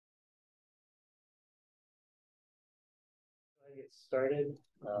Get started.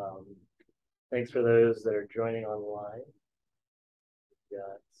 Thanks for those that are joining online.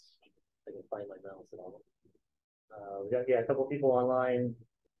 Got, I can find my mouse at all. We got a couple people online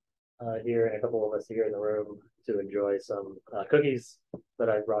here, and a couple of us here in the room to enjoy some cookies that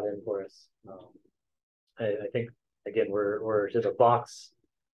I brought in for us. I think again we're just a box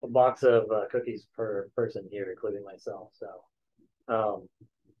of cookies per person here, including myself. So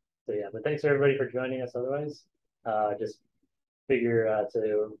yeah, but thanks everybody for joining us. Otherwise, just figure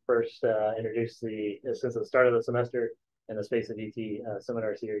to first introduce since the start of the semester in the Space of ET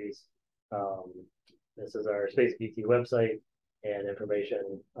seminar series. This is our Space of ET website, and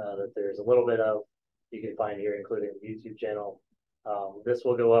information that there's a little bit of you can find here, including the YouTube channel. This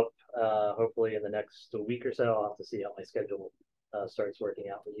will go up hopefully in the next week or so. I'll have to see how my schedule starts working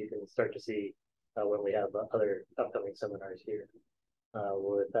out, but you can start to see when we have other upcoming seminars here.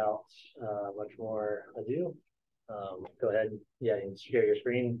 Without much more ado, go ahead and you can share your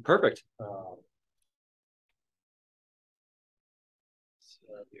screen. Perfect.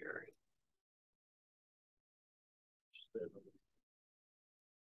 Here.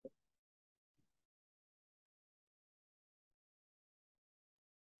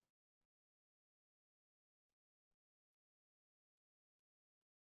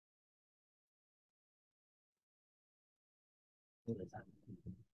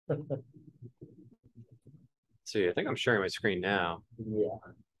 See, I think I'm sharing my screen now. Yeah.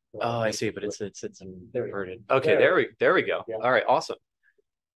 Oh, I see, but it's inverted. Go. Okay, there we go. Yeah. All right, awesome.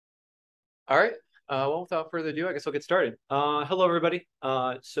 All right. Well, without further ado, I guess I'll get started. Hello, everybody.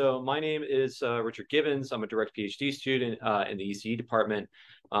 So my name is Richard Gibbons. I'm a direct PhD student in the ECE department.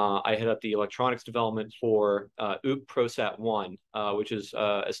 I head up the electronics development for Ut ProSat-1, which is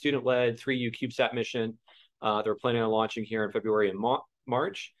a student-led 3U CubeSat mission. They're planning on launching here in February and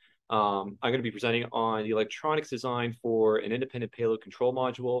March. I'm going to be presenting on the electronics design for an independent payload control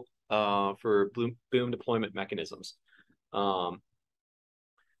module for boom deployment mechanisms.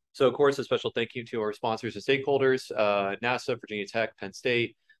 So, of course, a special thank you to our sponsors and stakeholders, NASA, Virginia Tech, Penn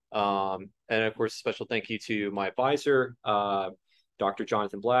State, and, of course, a special thank you to my advisor, Dr.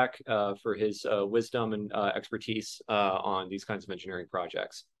 Jonathan Black, for his wisdom and expertise on these kinds of engineering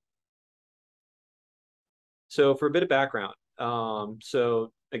projects. So for a bit of background,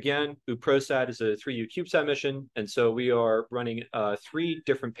 so again, Ut ProSat is a 3U CubeSat mission, and so we are running 3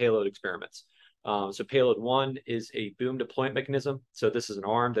 different payload experiments. So payload 1 is a boom deployment mechanism. So this is an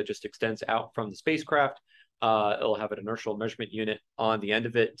arm that just extends out from the spacecraft. It'll have an inertial measurement unit on the end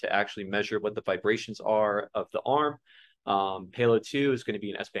of it to actually measure what the vibrations are of the arm. Payload 2 is going to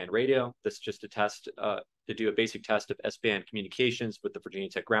be an S-band radio. This is just a test to do a basic test of S-band communications with the Virginia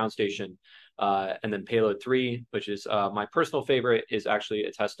Tech ground station. And then payload 3, which is my personal favorite, is actually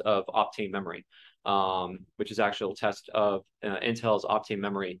a test of Optane memory, which is actually a test of Intel's Optane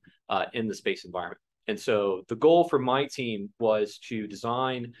memory in the space environment. And so the goal for my team was to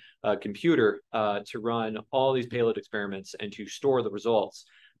design a computer to run all these payload experiments and to store the results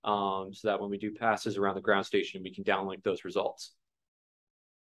so that when we do passes around the ground station, we can downlink those results.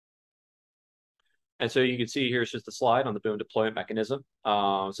 And so you can see here's just a slide on the boom deployment mechanism.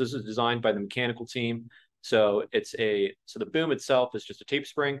 So this is designed by the mechanical team. So the boom itself is just a tape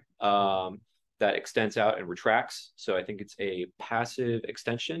spring that extends out and retracts. So I think it's a passive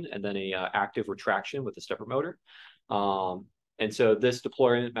extension and then a active retraction with a stepper motor. And so this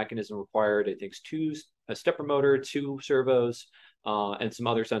deployment mechanism required, I think, a stepper motor, 2 servos, and some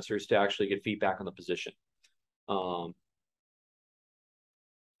other sensors to actually get feedback on the position.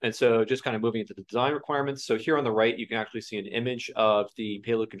 And so just kind of moving into the design requirements. So here on the right, you can actually see an image of the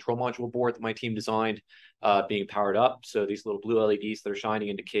payload control module board that my team designed being powered up. So these little blue LEDs that are shining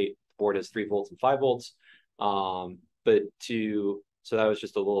indicate the board has 3 volts and 5 volts. So that was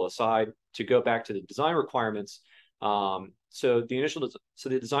just a little aside. To go back to the design requirements, so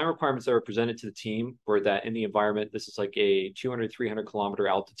the design requirements that were presented to the team were that in the environment, this is like a 200-300 kilometer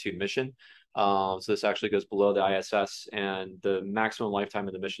altitude mission. So this actually goes below the ISS, and the maximum lifetime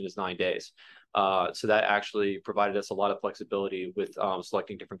of the mission is 9 days. So that actually provided us a lot of flexibility with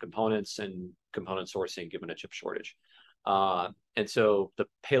selecting different components and component sourcing given a chip shortage. And so the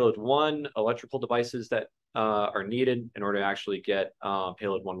payload 1 electrical devices that are needed in order to actually get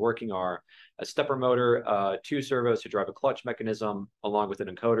payload 1 working are a stepper motor, 2 servos to drive a clutch mechanism, along with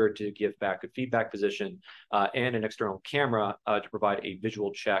an encoder to give back a feedback position, and an external camera to provide a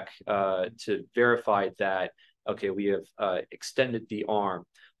visual check to verify that, okay, we have extended the arm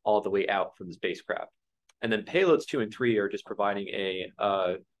all the way out from the spacecraft. And then payloads 2 and 3 are just providing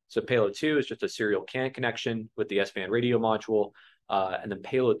so payload 2 is just a serial CAN connection with the S-band radio module. And then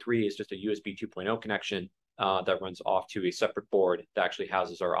payload 3 is just a USB 2.0 connection that runs off to a separate board that actually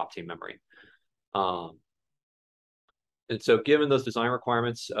houses our Optane memory. And so given those design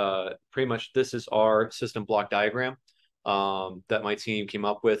requirements, pretty much this is our system block diagram that my team came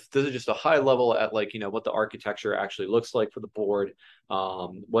up with. This is just a high level at like, what the architecture actually looks like for the board,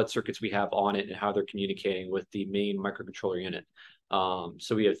 what circuits we have on it and how they're communicating with the main microcontroller unit.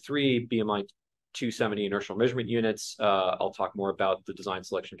 So we have 3 BMI 270 inertial measurement units. I'll talk more about the design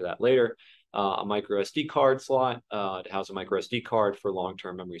selection for that later. A micro SD card slot to house a micro SD card for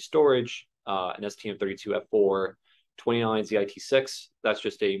long-term memory storage, an STM32F4 29 ZIT6. That's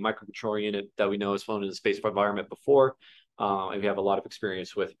just a microcontroller unit that we know has flown in the space environment before, and we have a lot of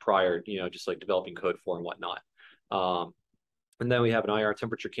experience with prior, just like developing code for and whatnot. And then we have an IR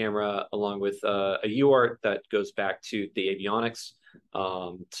temperature camera along with a UART that goes back to the avionics.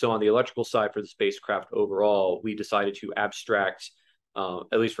 So on the electrical side for the spacecraft overall, we decided to abstract,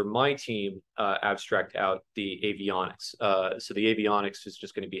 at least for my team, abstract out the avionics. So the avionics is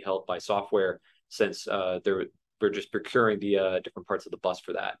just going to be held by software since we're just procuring the different parts of the bus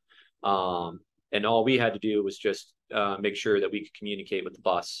for that. And all we had to do was just make sure that we could communicate with the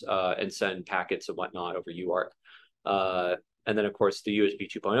bus and send packets and whatnot over UART. And then, of course, the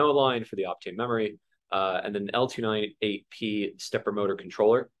USB 2.0 line for the Optane memory, and then L298P stepper motor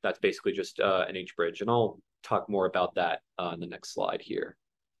controller. That's basically just an H-bridge. And I'll talk more about that in the next slide here.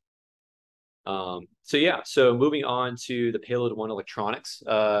 So moving on to the Payload 1 electronics.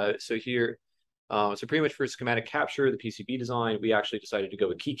 So here, so pretty much for schematic capture, the PCB design, we actually decided to go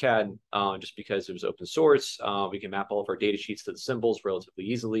with KiCad just because it was open source. We can map all of our data sheets to the symbols relatively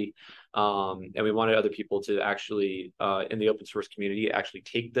easily. And we wanted other people to actually, in the open source community, actually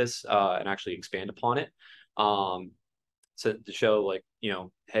take this and actually expand upon it. So to show like,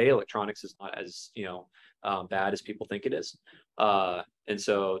 hey, electronics is not as, bad as people think it is. And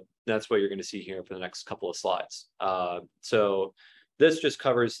so that's what you're going to see here for the next couple of slides. So this just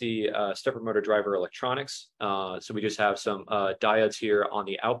covers the stepper motor driver electronics. So we just have some diodes here on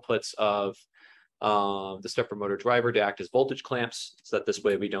the outputs of the stepper motor driver to act as voltage clamps, so that this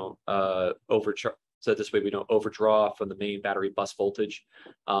way we don't overdraw from the main battery bus voltage.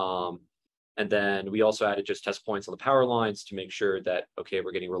 And then we also added just test points on the power lines to make sure that, okay,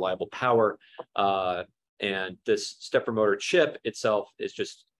 we're getting reliable power. And this stepper motor chip itself is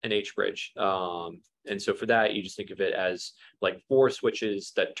just an H-bridge. And so for that, you just think of it as like 4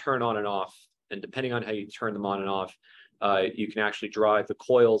 switches that turn on and off. And depending on how you turn them on and off, you can actually drive the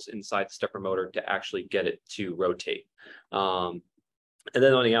coils inside the stepper motor to actually get it to rotate. And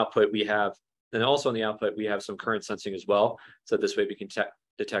then on the output, we have some current sensing as well. So this way we can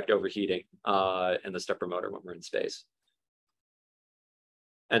detect overheating in the stepper motor when we're in space.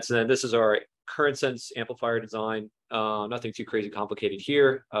 And so then this is our current sense amplifier design. Nothing too crazy complicated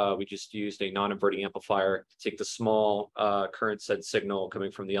here. We just used a non-inverting amplifier to take the small current sense signal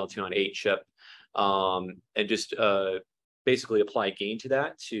coming from the L298 chip and just basically apply gain to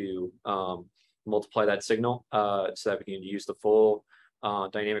that to multiply that signal so that we can use the full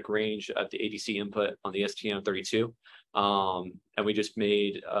dynamic range of the ADC input on the STM32. And we just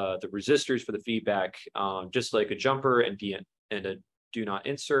made the resistors for the feedback just like a jumper and a do not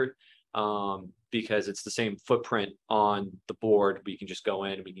insert, because it's the same footprint on the board. We can just go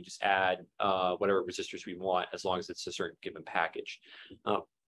in and we can just add whatever resistors we want as long as it's a certain given package.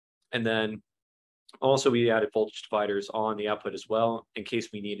 And then also we added voltage dividers on the output as well in case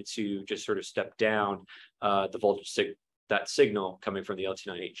we needed to just sort of step down the voltage that signal coming from the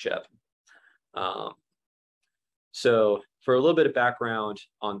L298 chip. So for a little bit of background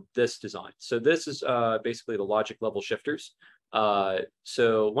on this design. So this is basically the logic level shifters.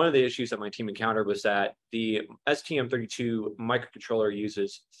 So one of the issues that my team encountered was that the STM32 microcontroller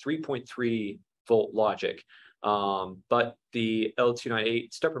uses 3.3 volt logic, but the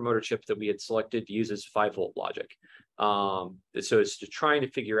L298 stepper motor chip that we had selected uses 5 volt logic. So it's just trying to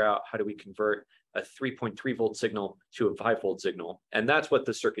figure out how do we convert a 3.3 volt signal to a 5 volt signal. And that's what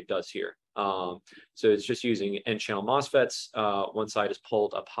the circuit does here. So it's just using N-channel MOSFETs. One side is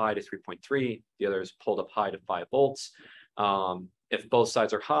pulled up high to 3.3, the other is pulled up high to 5 volts. If both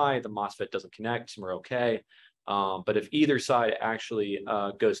sides are high, the MOSFET doesn't connect, and we're okay. But if either side actually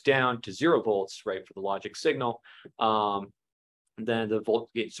goes down to 0 volts, right, for the logic signal, then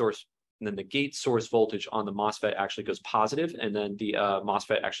the gate source voltage on the MOSFET actually goes positive, and then the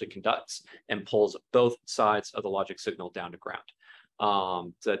MOSFET actually conducts and pulls both sides of the logic signal down to ground.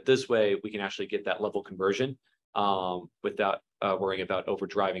 So that this way we can actually get that level conversion without worrying about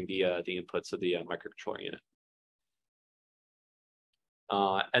overdriving the inputs of the microcontroller unit.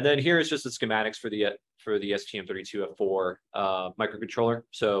 And then here's just the schematics for the STM32F4 microcontroller.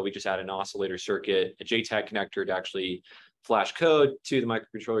 So we just added an oscillator circuit, a JTAG connector to actually flash code to the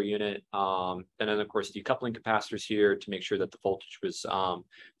microcontroller unit, and then of course decoupling capacitors here to make sure that the voltage was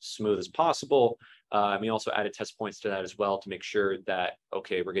smooth as possible. And we also added test points to that as well to make sure that,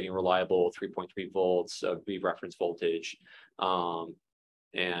 okay, we're getting reliable 3.3 volts of the reference voltage.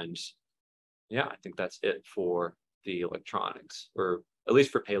 And yeah, I think that's it for the electronics, or at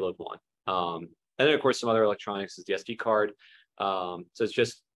least for payload 1. And then of course some other electronics is the SD card. So it's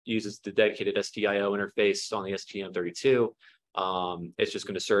just uses the dedicated SDIO interface on the STM32. It's just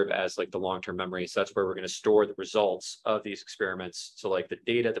going to serve as like the long-term memory. So that's where we're going to store the results of these experiments. So like the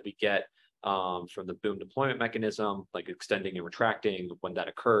data that we get from the boom deployment mechanism, like extending and retracting when that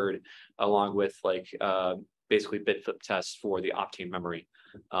occurred, along with like basically bit flip tests for the Optane memory.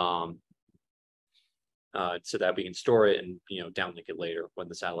 So that we can store it and downlink it later when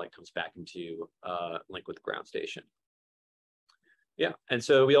the satellite comes back into link with the ground station. Yeah, and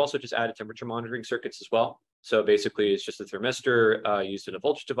so we also just added temperature monitoring circuits as well. So basically, it's just a thermistor used in a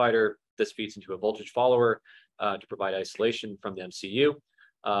voltage divider. This feeds into a voltage follower to provide isolation from the MCU.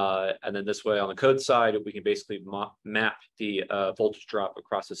 And then this way, on the code side, we can basically map the voltage drop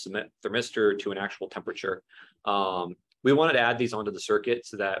across the thermistor to an actual temperature. We wanted to add these onto the circuit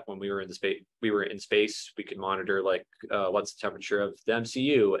so that when we were in space, we could monitor like what's the temperature of the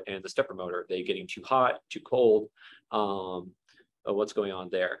MCU and the stepper motor. Are they getting too hot, too cold? What's going on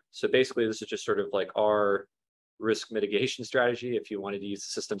there? So basically, this is just sort of like our risk mitigation strategy, if you wanted to use the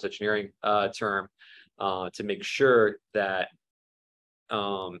systems engineering term, to make sure that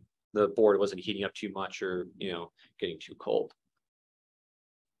the board wasn't heating up too much or getting too cold.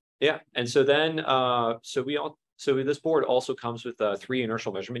 Yeah, and so then so this board also comes with 3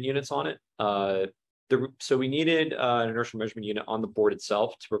 inertial measurement units on it. So we needed an inertial measurement unit on the board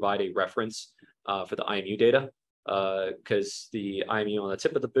itself to provide a reference for the IMU data, because the IMU on the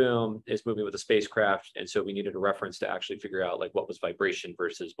tip of the boom is moving with the spacecraft, and so we needed a reference to actually figure out like what was vibration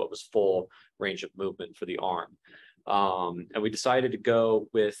versus what was full range of movement for the arm. And we decided to go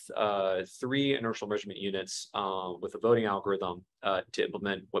with 3 inertial measurement units with a voting algorithm to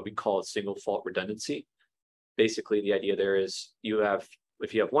implement what we call single fault redundancy. Basically, the idea there is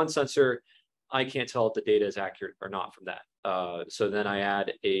if you have one sensor, I can't tell if the data is accurate or not from that. So then I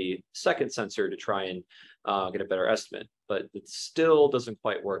add a second sensor to try and get a better estimate, but it still doesn't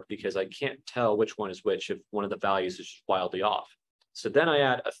quite work because I can't tell which one is which if one of the values is just wildly off. So then I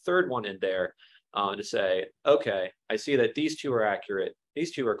add a third one in there to say, okay, I see that these 2 are accurate.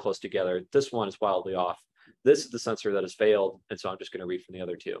 These 2 are close together. This one is wildly off. This is the sensor that has failed. And so I'm just going to read from the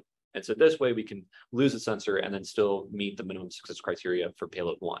other 2. And so this way we can lose a sensor and then still meet the minimum success criteria for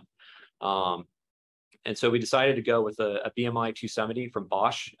payload 1. And so we decided to go with a BMI 270 from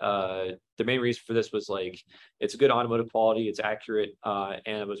Bosch. The main reason for this was like, it's a good automotive quality, it's accurate, and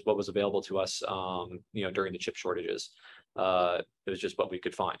it was what was available to us, during the chip shortages. It was just what we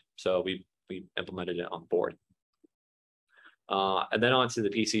could find. So we implemented it on board. And then onto the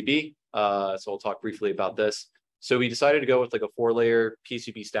PCB. So we'll talk briefly about this. So we decided to go with like a 4-layer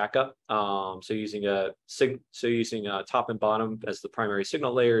PCB stack up. So using top and bottom as the primary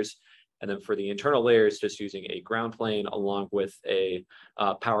signal layers, and then for the internal layers, just using a ground plane along with 2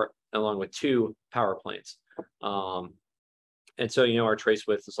 power planes. And so our trace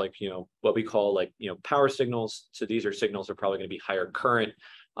width is like what we call like power signals. So these are signals that are probably going to be higher current,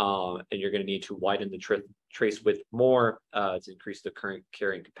 and you're going to need to widen the trace width more to increase the current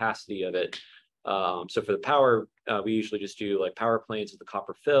carrying capacity of it. So for the power, we usually just do like power planes with the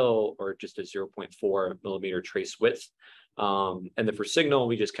copper fill or just a 0.4 millimeter trace width. And then for signal,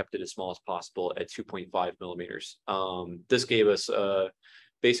 we just kept it as small as possible at 2.5 millimeters. This gave us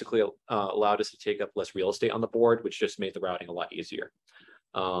basically allowed us to take up less real estate on the board, which just made the routing a lot easier.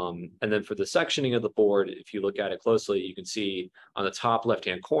 And then for the sectioning of the board, if you look at it closely, you can see on the top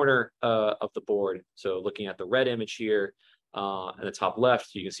left-hand corner of the board. So looking at the red image here, in the top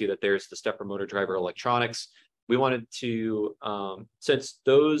left, you can see that there's the stepper motor driver electronics. We wanted to, since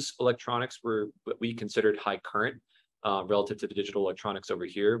those electronics were what we considered high current relative to the digital electronics over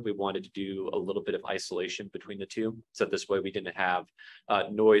here, we wanted to do a little bit of isolation between the 2. So this way we didn't have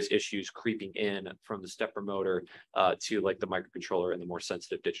noise issues creeping in from the stepper motor to like the microcontroller and the more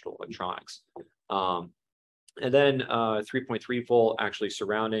sensitive digital electronics. And then 3.3 volt actually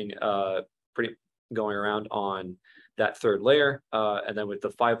surrounding, going around on that 3rd layer, and then with the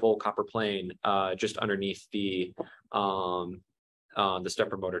 5-volt copper plane just underneath the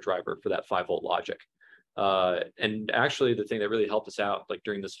stepper motor driver for that 5-volt logic. And actually, the thing that really helped us out, like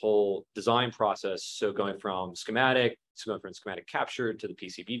during this whole design process, so going from schematic capture to the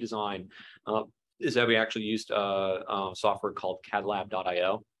PCB design, is that we actually used software called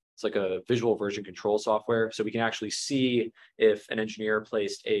CADLab.io. It's like a visual version control software, so we can actually see if an engineer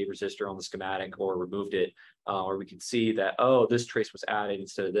placed a resistor on the schematic or removed it, or we can see that, oh, this trace was added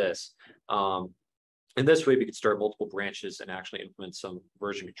instead of this. And this way, we could start multiple branches and actually implement some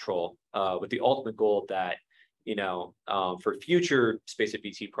version control, with the ultimate goal that, for future space at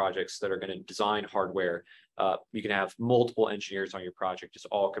BT projects that are going to design hardware, you can have multiple engineers on your project just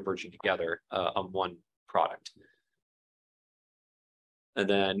all converging together on one product. And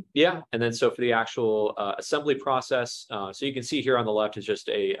then, so for the actual assembly process, so you can see here on the left is just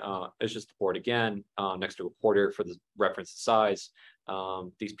the board again, next to a recorder for the reference size.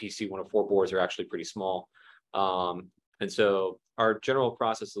 These PC104 boards are actually pretty small. And so our general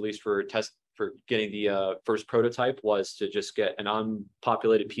process, at least for getting the first prototype, was to just get an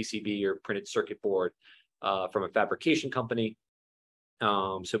unpopulated PCB or printed circuit board from a fabrication company.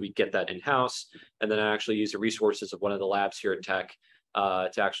 So we get that in-house, and then I actually use the resources of one of the labs here at Tech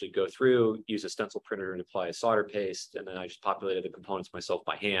to actually go through, use a stencil printer and apply a solder paste, and then I just populated the components myself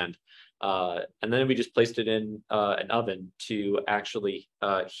by hand. And then we just placed it in an oven to actually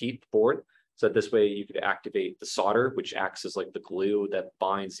heat the board. So that this way you could activate the solder, which acts as like the glue that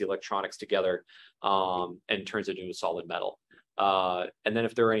binds the electronics together and turns it into a solid metal. And then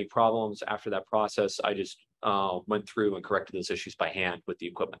if there are any problems after that process, I just went through and corrected those issues by hand with the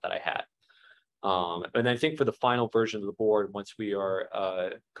equipment that I had. And I think for the final version of the board, once we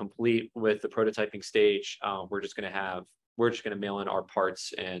are complete with the prototyping stage, we're just going to mail in our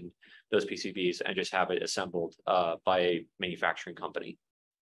parts and those PCBs and just have it assembled by a manufacturing company.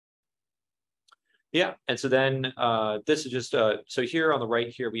 Yeah, and so then this is just, so here on the right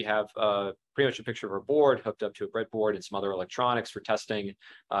here, we have pretty much a picture of our board hooked up to a breadboard and some other electronics for testing,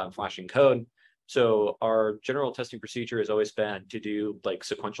 flashing code. So our general testing procedure has always been to do like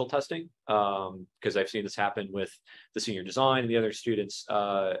sequential testing, because I've seen this happen with the senior design and the other students,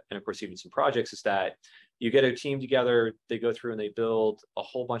 and of course even some projects, is that you get a team together, they go through and they build a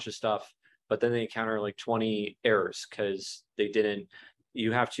whole bunch of stuff, but then they encounter like 20 errors because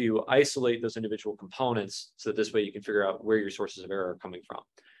you have to isolate those individual components so that this way you can figure out where your sources of error are coming from.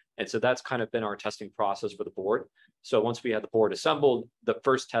 And so that's kind of been our testing process for the board. So once we had the board assembled, the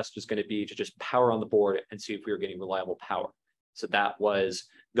first test was going to be to just power on the board and see if we were getting reliable power. So that was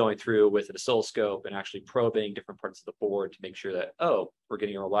going through with an oscilloscope and actually probing different parts of the board to make sure that, oh, we're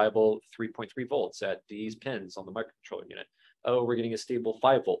getting a reliable 3.3 volts at these pins on the microcontroller unit. Oh, we're getting a stable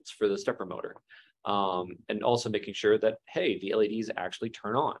 5 volts for the stepper motor. And also making sure that, hey, the LEDs actually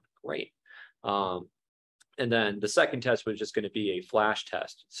turn on. Great. And then the second test was just going to be a flash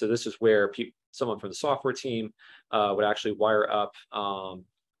test. So this is where someone from the software team would actually wire up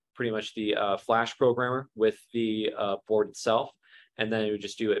pretty much the flash programmer with the board itself. And then it would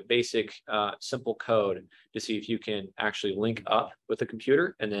just do a basic, simple code to see if you can actually link up with the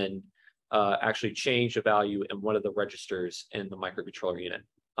computer and then actually change a value in one of the registers in the microcontroller unit.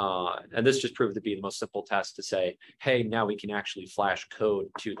 And this just proved to be the most simple test to say, hey, now we can actually flash code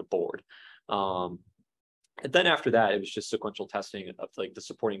to the board. And then after that, it was just sequential testing of like the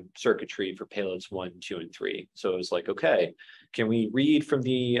supporting circuitry for payloads 1, 2, and 3. So it was like, okay, can we read from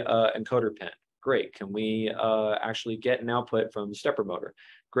the encoder pin? Great. Can we actually get an output from the stepper motor?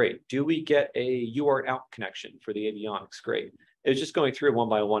 Great. Do we get a UART out connection for the avionics? Great. It was just going through one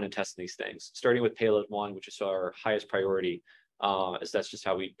by one and testing these things, starting with payload 1, which is our highest priority, as that's just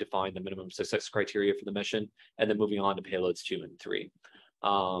how we define the minimum success criteria for the mission, and then moving on to payloads 2 and 3.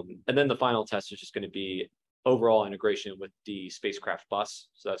 And then the final test is just going to be overall integration with the spacecraft bus.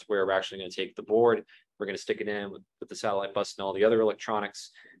 So that's where we're actually going to take the board, we're going to stick it in with the satellite bus and all the other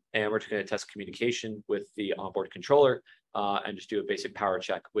electronics, and we're just going to test communication with the onboard controller and just do a basic power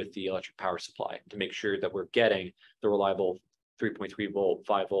check with the electric power supply to make sure that we're getting the reliable 3.3 volt,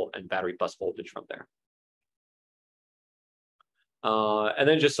 5 volt, and battery bus voltage from there. And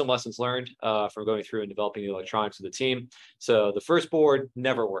then just some lessons learned from going through and developing the electronics of the team. So the first board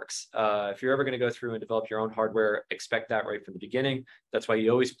never works. If you're ever going to go through and develop your own hardware, expect that right from the beginning. That's why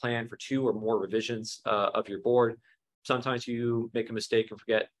you always plan for 2 or more revisions of your board. Sometimes you make a mistake and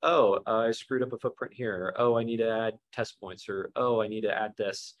forget, oh, I screwed up a footprint here. Or, oh, I need to add test points. Or, oh, I need to add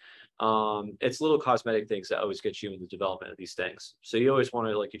this. It's little cosmetic things that always get you in the development of these things. So you always want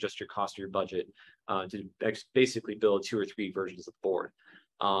to like adjust your cost or your budget to basically build 2 or 3 versions of the board.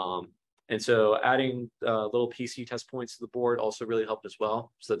 And so adding little PC test points to the board also really helped as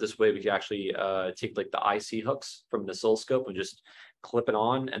well. So this way we could actually take like the IC hooks from an oscilloscope and just clip it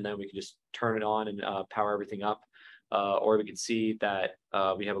on, and then we can just turn it on and power everything up. Or we can see that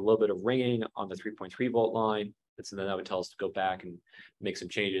we have a little bit of ringing on the 3.3 volt line. And then that would tell us to go back and make some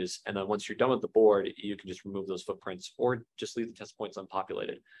changes. And then once you're done with the board, you can just remove those footprints or just leave the test points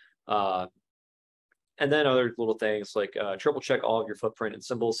unpopulated. And then other little things like triple check all of your footprint and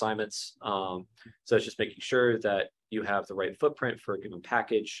symbol assignments. So it's just making sure that you have the right footprint for a given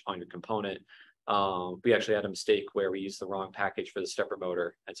package on your component. We actually had a mistake where we used the wrong package for the stepper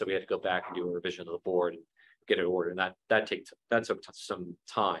motor. And so we had to go back and do a revision of the board and get it ordered. And that took some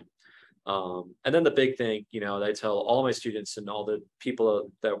time. And then the big thing, that I tell all my students and all the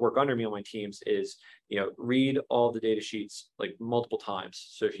people that work under me on my teams is, read all the data sheets like multiple times.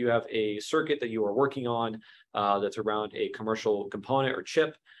 So if you have a circuit that you are working on that's around a commercial component or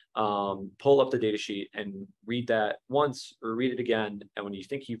chip, pull up the data sheet and read that once or read it again. And when you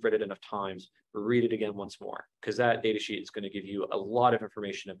think you've read it enough times, read it again once more, because that data sheet is going to give you a lot of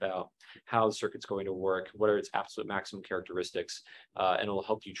information about how the circuit's going to work, what are its absolute maximum characteristics, and it'll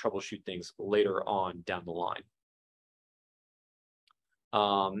help you troubleshoot things later on down the line.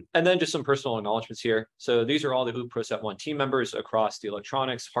 And then just some personal acknowledgements here. So these are all the Ut ProSat-1 team members across the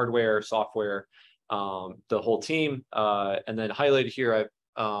electronics, hardware, software, the whole team. And then highlighted here,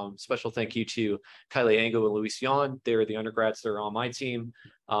 special thank you to Kylie Ango and Luis Yan. They're the undergrads that are on my team.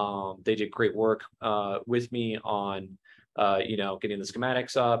 They did great work with me on, getting the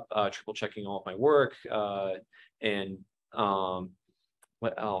schematics up, triple checking all of my work, and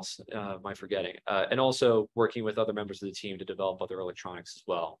what else am I forgetting? And also working with other members of the team to develop other electronics as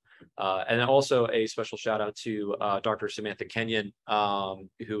well. And then also a special shout out to Dr. Samantha Kenyon,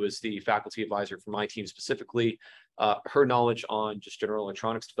 who is the faculty advisor for my team specifically. Her knowledge on just general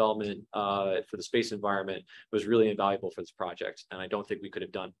electronics development for the space environment was really invaluable for this project. And I don't think we could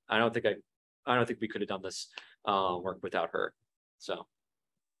have done, I don't think we could have done this work without her. So,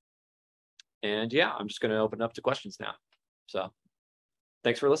 and yeah, I'm just going to open it up to questions now. So.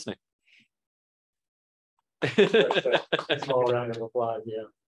 Thanks for listening. Small round of applause, yeah.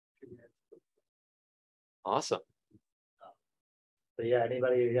 Awesome. But yeah,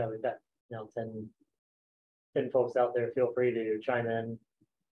 anybody, we've got 10 folks out there. Feel free to chime in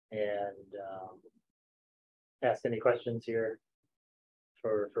and ask any questions here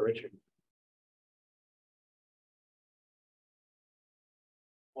for Richard.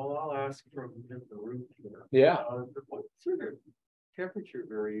 Well, I'll ask from the roof here. Yeah. What sort of temperature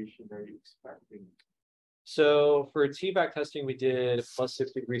variation are you expecting? So for TVAC testing, we did plus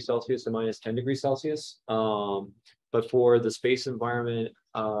 6 degrees Celsius and minus 10 degrees Celsius. But for the space environment,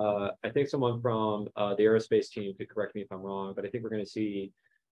 I think someone from the aerospace team could correct me if I'm wrong, but I think we're going to see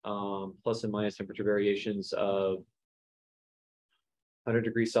plus and minus temperature variations of 100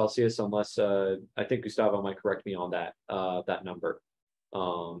 degrees Celsius, unless I think Gustavo might correct me on that number.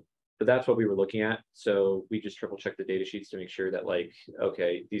 But that's what we were looking at. So we just triple check the data sheets to make sure that, like,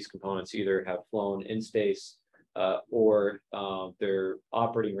 okay, these components either have flown in space or their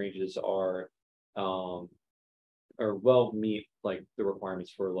operating ranges are well meet like the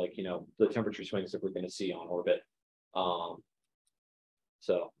requirements for, like, the temperature swings that we're going to see on orbit.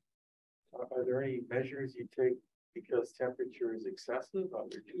 So are there any measures you take because temperature is excessive,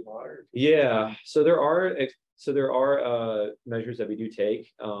 under too hot? Yeah, so there are measures that we do take.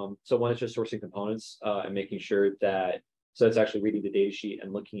 So one is just sourcing components and making sure that, so it's actually reading the data sheet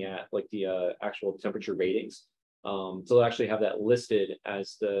and looking at like the actual temperature ratings. So they'll actually have that listed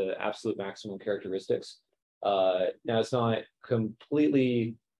as the absolute maximum characteristics. Now it's not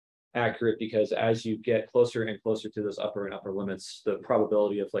completely accurate, because as you get closer and closer to those upper and upper limits, the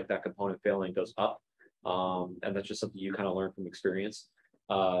probability of like that component failing goes up. And that's just something you kind of learn from experience.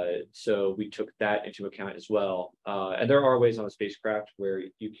 So we took that into account as well. And there are ways on a spacecraft where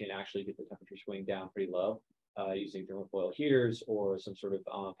you can actually get the temperature swing down pretty low using thermofoil heaters or some sort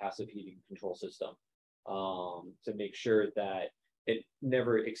of passive heating control system to make sure that it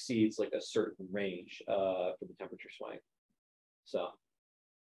never exceeds like a certain range for the temperature swing. So.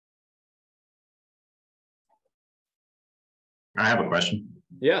 I have a question.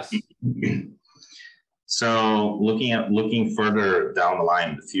 Yes. So looking further down the line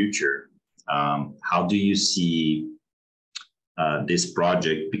in the future, how do you see this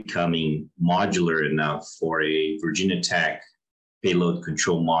project becoming modular enough for a Virginia Tech payload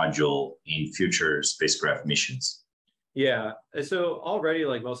control module in future spacecraft missions? Yeah, so already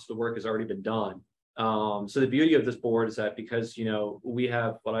like most of the work has already been done. So the beauty of this board is that because, we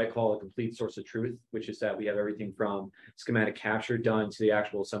have what I call a complete source of truth, which is that we have everything from schematic capture done to the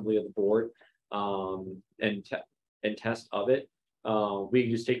actual assembly of the board and test of it. we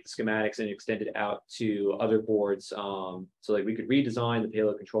can just take the schematics and extend it out to other boards. So like we could redesign the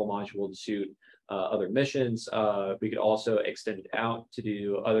payload control module to suit other missions. We could also extend it out to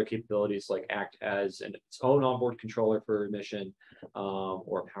do other capabilities like act as its own onboard controller for a mission,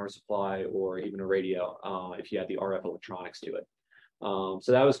 or a power supply, or even a radio if you had the RF electronics to it. So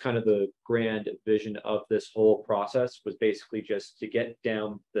that was kind of the grand vision of this whole process, was basically just to get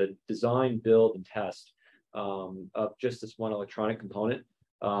down the design, build, and test of just this one electronic component,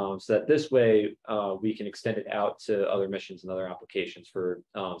 so that this way we can extend it out to other missions and other applications for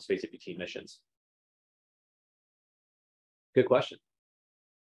space APT missions. Good question.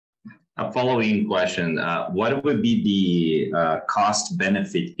 A following question, what would be the cost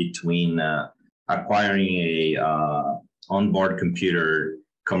benefit between acquiring a onboard computer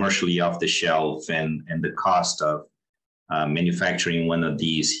commercially off the shelf and the cost of manufacturing one of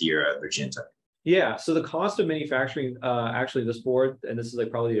these here at Virginia Tech? Yeah, so the cost of manufacturing actually this board, and this is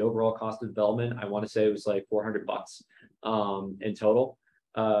like probably the overall cost of development, I want to say it was like $400 in total.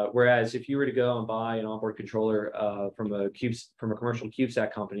 Whereas if you were to go and buy an onboard controller from a commercial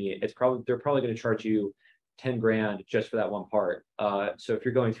CubeSat company, they're probably going to charge you 10 grand just for that one part. So if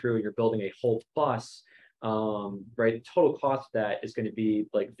you're going through and you're building a whole bus, right, the total cost of that is going to be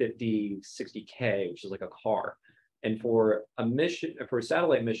like 60K, which is like a car. And for a mission, for a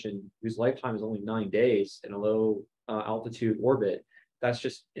satellite mission whose lifetime is only 9 days in a low altitude orbit, that's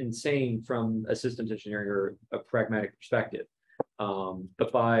just insane from a systems engineering or a pragmatic perspective.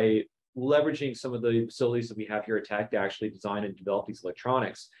 But by leveraging some of the facilities that we have here at Tech to actually design and develop these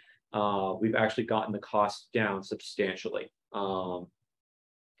electronics, we've actually gotten the cost down substantially.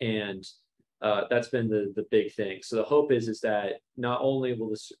 And that's been the big thing. So the hope is that not only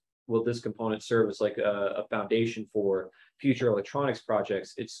will this component serve as like a foundation for future electronics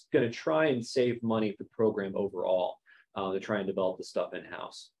projects, it's going to try and save money for the program overall to try and develop the stuff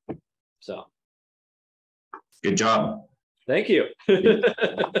in-house. So good job. Thank you. So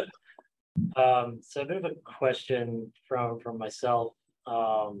a bit of a question from myself.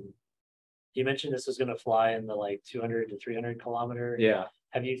 You mentioned this was going to fly in the like 200 to 300 kilometer. Yeah.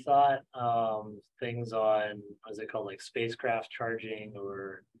 Have you thought things on, what is it called, like spacecraft charging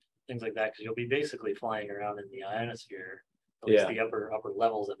or things like that? Because you'll be basically flying around in the ionosphere, at least the upper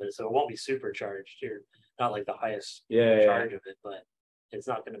levels of it. So it won't be supercharged. You're not like the highest charge of it, but it's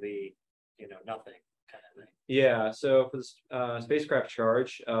not going to be, nothing kind of thing. Yeah. So for the spacecraft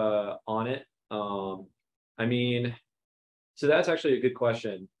charge on it, I mean, so that's actually a good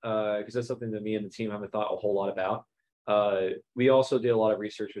question because that's something that me and the team haven't thought a whole lot about. We also did a lot of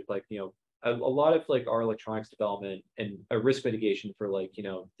research with like, a lot of like our electronics development and a risk mitigation for like,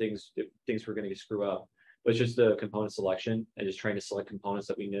 things we're going to screw up, but just the component selection and just trying to select components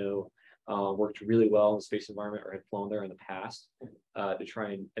that we know worked really well in the space environment or had flown there in the past to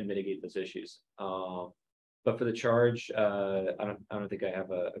try and mitigate those issues. But for the charge, I don't think I have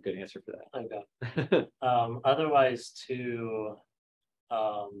a good answer for that. Okay. Otherwise, too,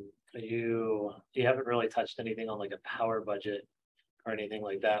 you haven't really touched anything on like a power budget or anything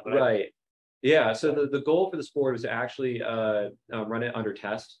like that, but right. Yeah. So the goal for the sport is to actually run it under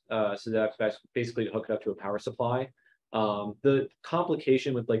test. So that's basically to hook it up to a power supply. The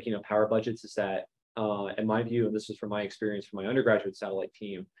complication with like power budgets is that, in my view, and this is from my experience from my undergraduate satellite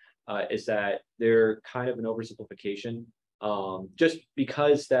team, is that they're kind of an oversimplification. Just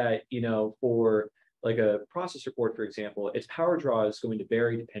because that for like a processor board, for example, its power draw is going to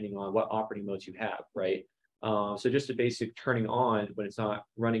vary depending on what operating modes you have, right? So just a basic turning on when it's not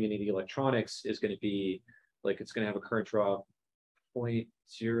running any of the electronics is going to be like it's going to have a current draw of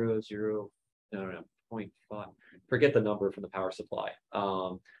 0.00, no, 0.5. Forget the number from the power supply.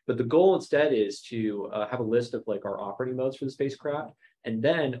 But the goal instead is to have a list of like our operating modes for the spacecraft, and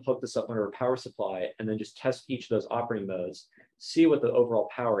then hook this up under a power supply, and then just test each of those operating modes, see what the overall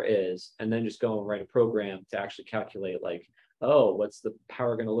power is, and then just go and write a program to actually calculate like, oh, what's the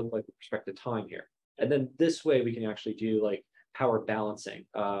power going to look like with respect to time here? And then this way we can actually do like power balancing,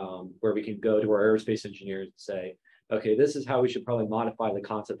 where we can go to our aerospace engineers and say, okay, this is how we should probably modify the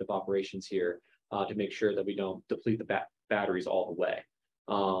concept of operations here to make sure that we don't deplete the batteries all the way.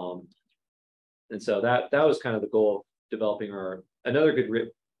 And so that was kind of the goal of developing another good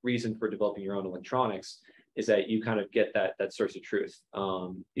reason for developing your own electronics is that you kind of get that source of truth.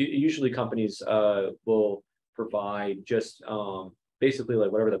 Usually companies will provide just basically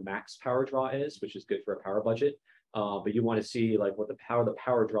like whatever the max power draw is, which is good for a power budget. But you want to see like what the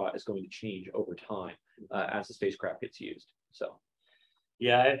power draw is going to change over time as the spacecraft gets used. So,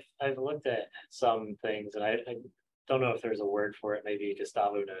 yeah, I've looked at some things, and don't know if there's a word for it. Maybe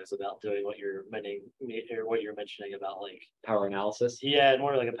Gustavo knows about doing what you're mentioning about like Power analysis. yeah,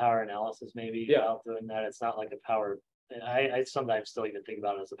 more like a power analysis maybe Yeah. about doing that. It's not like a power. I sometimes still even think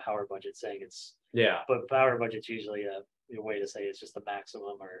about it as a power budget, saying it's Yeah. but power budget's usually a way to say it's just the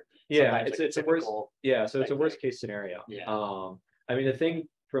maximum or Yeah. sometimes like It's a worst. typical. Yeah. So it's a thing, worst like- case scenario. Yeah. I mean, the thing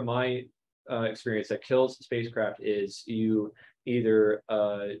from my experience that kills spacecraft is you either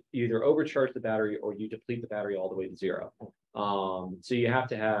overcharge the battery or you deplete the battery all the way to zero. So you have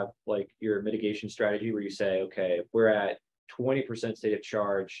to have like your mitigation strategy where you say, okay, we're at 20% state of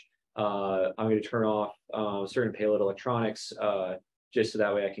charge. I'm going to turn off certain payload electronics just so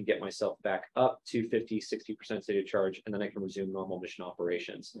that way I can get myself back up to 50-60% state of charge, and then I can resume normal mission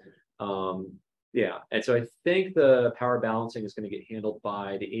operations. Yeah, and so I think the power balancing is going to get handled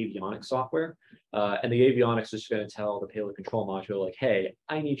by the avionics software, and the avionics is going to tell the payload control module like, hey,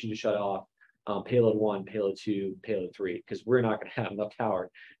 I need you to shut off payload 1, payload 2, payload 3, because we're not going to have enough power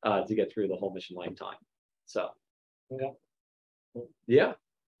to get through the whole mission lifetime. So, Okay. yeah.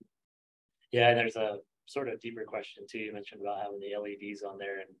 Yeah, and there's a sort of deeper question too. You mentioned about having the LEDs on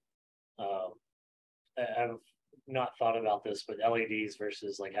there, and I've not thought about this, but LEDs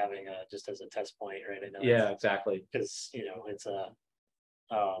versus like having just as a test point, right? I know Yeah, exactly. because it's a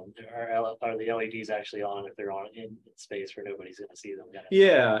are the LEDs actually on if they're on in space where nobody's going to see them? Kind of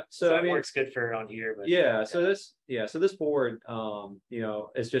Yeah. So I it mean, works good for on here, but yeah. So this board,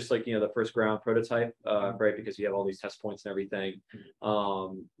 it's just like the first ground prototype, right? Because you have all these test points and everything.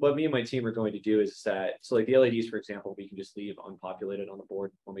 What me and my team are going to do is that so like the LEDs, for example, we can just leave unpopulated on the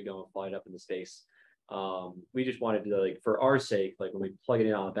board when we go and fly it up into space. We just wanted to like for our sake, like when we plug it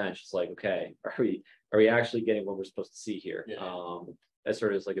in on the bench, it's like, okay, are we actually getting what we're supposed to see here? Yeah. As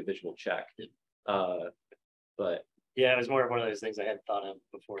sort of as like a visual check. But yeah, it was more of one of those things I hadn't thought of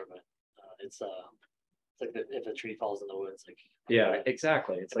before, but it's like if a tree falls in the woods, like yeah,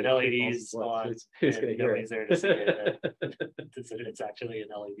 exactly. It's if like an LED's on, who's and gonna hear nobody's it? there to see it. It's actually an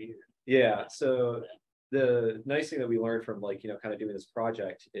LED. Yeah. So the nice thing that we learned from like kind of doing this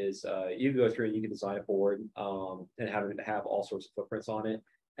project is you can go through and you can design a board and have all sorts of footprints on it.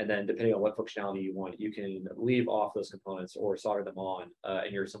 And then depending on what functionality you want, you can leave off those components or solder them on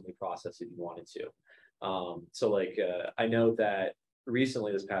in your assembly process if you wanted to. So like I know that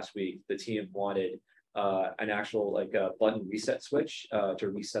recently this past week, the team wanted an actual like button reset switch to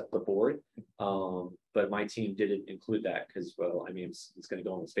reset the board. But my team didn't include that because, well, I mean, it's going to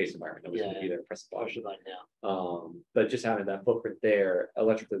go in the space environment. Nobody's going to be there to press the Push button. the button now. But just having that footprint there,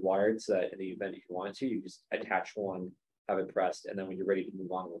 electrically wired, so that in the event if you wanted to, you just attach one, have it pressed, and then when you're ready to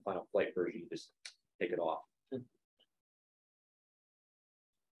move on to the final flight version, you just take it off.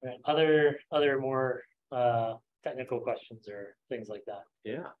 Right. Other more technical questions or things like that.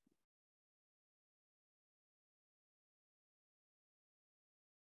 Yeah.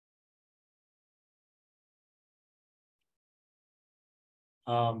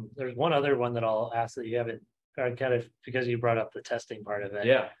 There's one other one that I'll ask that you haven't kind of because you brought up the testing part of it.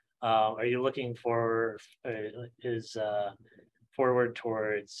 Yeah. Are you looking for forward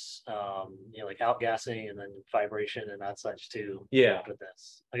towards like outgassing and then vibration and that such too? Yeah. With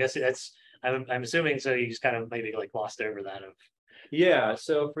this, I guess that's I'm assuming so. You just kind of maybe like glossed over that of. Yeah.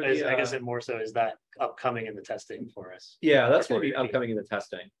 So for the I guess it more so is that upcoming in the testing for us. yeah, that's going to be Or- upcoming in the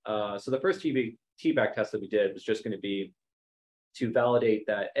testing. So the first TVAC test that we did was just going to be to validate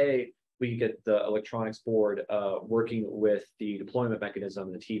that we can get the electronics board working with the deployment mechanism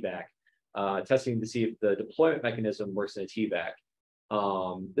in the TVAC, testing to see if the deployment mechanism works in a TVAC.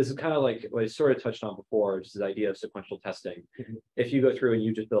 This is kind of like what I sort of touched on before, which is the idea of sequential testing. If you go through and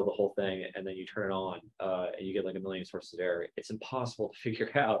you just build the whole thing and then you turn it on and you get like a million sources of error, it's impossible to figure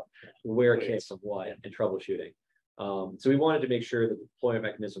out where it came from what in troubleshooting. So we wanted to make sure that the deployment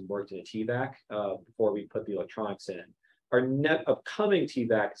mechanism worked in a TVAC before we put the electronics in. Our upcoming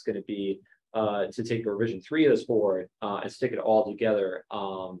TVAC is going to be to take the revision 3 of this board and stick it all together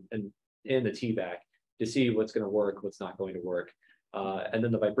and in the TVAC to see what's going to work, what's not going to work. And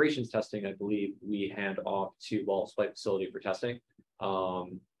then the vibrations testing, I believe we hand off to Walt's Flight Facility for testing.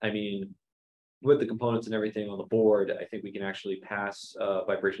 I mean, with the components and everything on the board, I think we can actually pass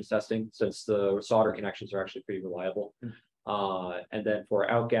vibrations testing since the solder connections are actually pretty reliable. And then for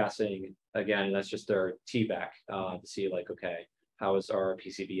outgassing, again, that's just our TVAC to see like, okay, how is our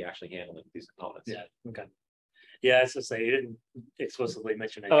PCB actually handling these components? Yeah. Okay. Yeah, it's just say you didn't explicitly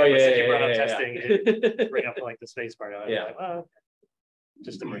mention it. Oh, But yeah, since you yeah, brought up yeah, testing, yeah. you didn't bring up like the space part of it. Yeah. Like, well,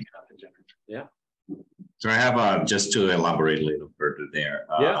 just to bring it up in general. Yeah. So I have just to elaborate a little further there.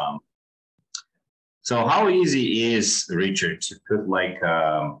 Yeah. So how easy is, Richard, to put like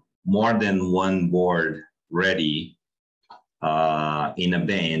more than one board ready in a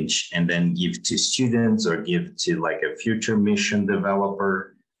bench and then give to students or give to like a future mission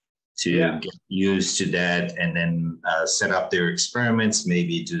developer to get used to that, and then set up their experiments,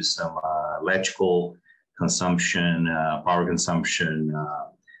 maybe do some electrical consumption, power consumption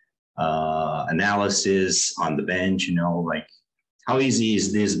analysis on the bench, you know, like how easy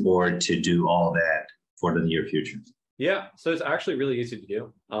is this board to do all that for the near future? Yeah, so it's actually really easy to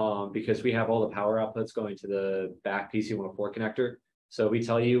do because we have all the power outputs going to the back PC104 connector. So we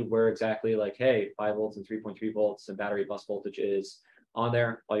tell you where exactly like, hey, 5 volts and 3.3 volts and battery bus voltage is on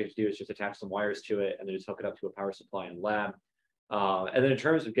there. All you have to do is just attach some wires to it and then just hook it up to a power supply in the lab. And then in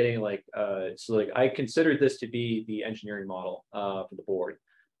terms of getting like, so like I considered this to be the engineering model for the board.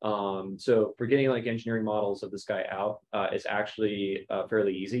 So for getting like engineering models of this guy out is actually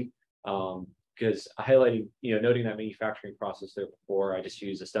fairly easy. Because highlighting, you know, noting that manufacturing process there before, I just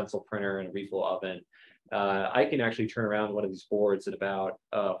use a stencil printer and a refill oven. I can actually turn around one of these boards in about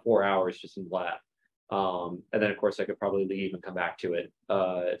 4 hours just in the lab. And then of course I could probably leave and come back to it.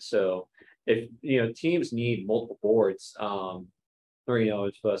 So if, you know, teams need multiple boards, or, you know,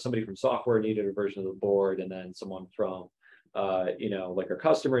 if somebody from software needed a version of the board and then someone from, you know, like our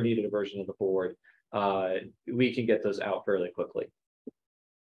customer needed a version of the board, we can get those out fairly quickly.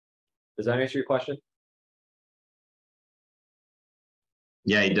 Does that answer your question?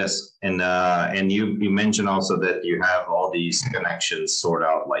 Yeah, it does. And you mentioned also that you have all these connections sorted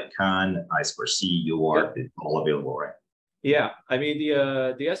out like CAN, I2C, UART, it's all available, right? Yeah, I mean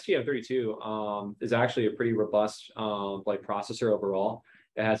the STM32 is actually a pretty robust like processor overall.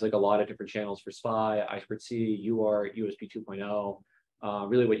 It has like a lot of different channels for SPI, I2C, UART, USB 2.0,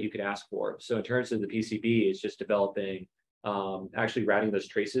 really what you could ask for. So in terms of the PCB, it's just developing actually routing those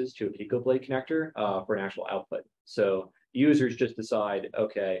traces to a picoblade connector for an actual output. So users just decide,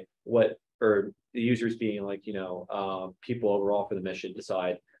 okay, or the users being like, you know, people overall for the mission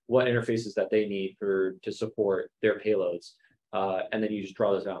decide what interfaces that they need to support their payloads. And then you just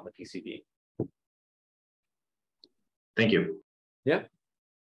draw those out on the PCB. Thank you. Yeah.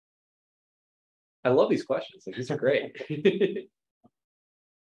 I love these questions. Like, these are great.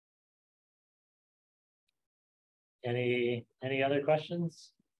 Any other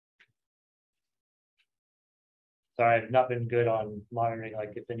questions? Sorry, I've not been good on monitoring,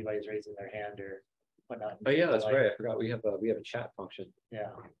 like if anybody's raising their hand or whatnot. Oh yeah, that's like, right. I forgot we have a chat function. Yeah.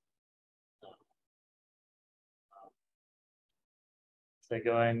 So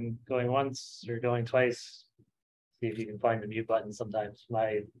going once or going twice. See if you can find the mute button. Sometimes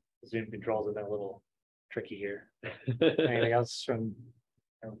my Zoom controls have been a little tricky here. Anything else from?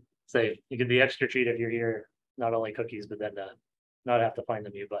 Say you could be extra treat if you're here. Not only cookies, but then not have to find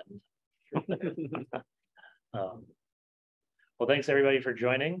the mute button. Well, thanks everybody for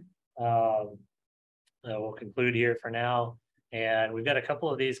joining. We'll conclude here for now, and we've got a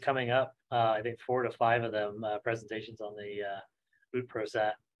couple of these coming up. I think 4 to 5 of them presentations on the Ut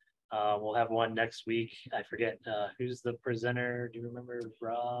ProSat. We'll have one next week. I forget who's the presenter. Do you remember,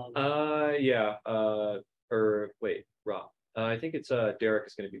 Rob? Yeah. Or wait, Rob. I think it's Derek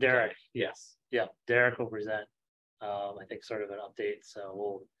is going to be Derek. presenting. Yes. Yeah, Derek will present. I think sort of an update. So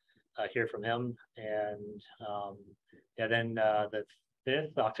we'll hear from him, and yeah, then the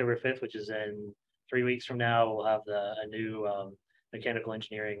 5th, October 5th, which is in 3 weeks from now, we'll have a new mechanical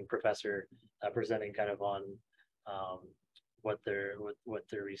engineering professor presenting kind of on what their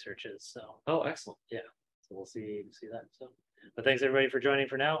research is. So Oh, excellent. yeah, so we'll see that. So, but thanks everybody for joining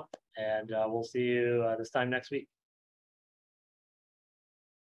for now, and we'll see you this time next week.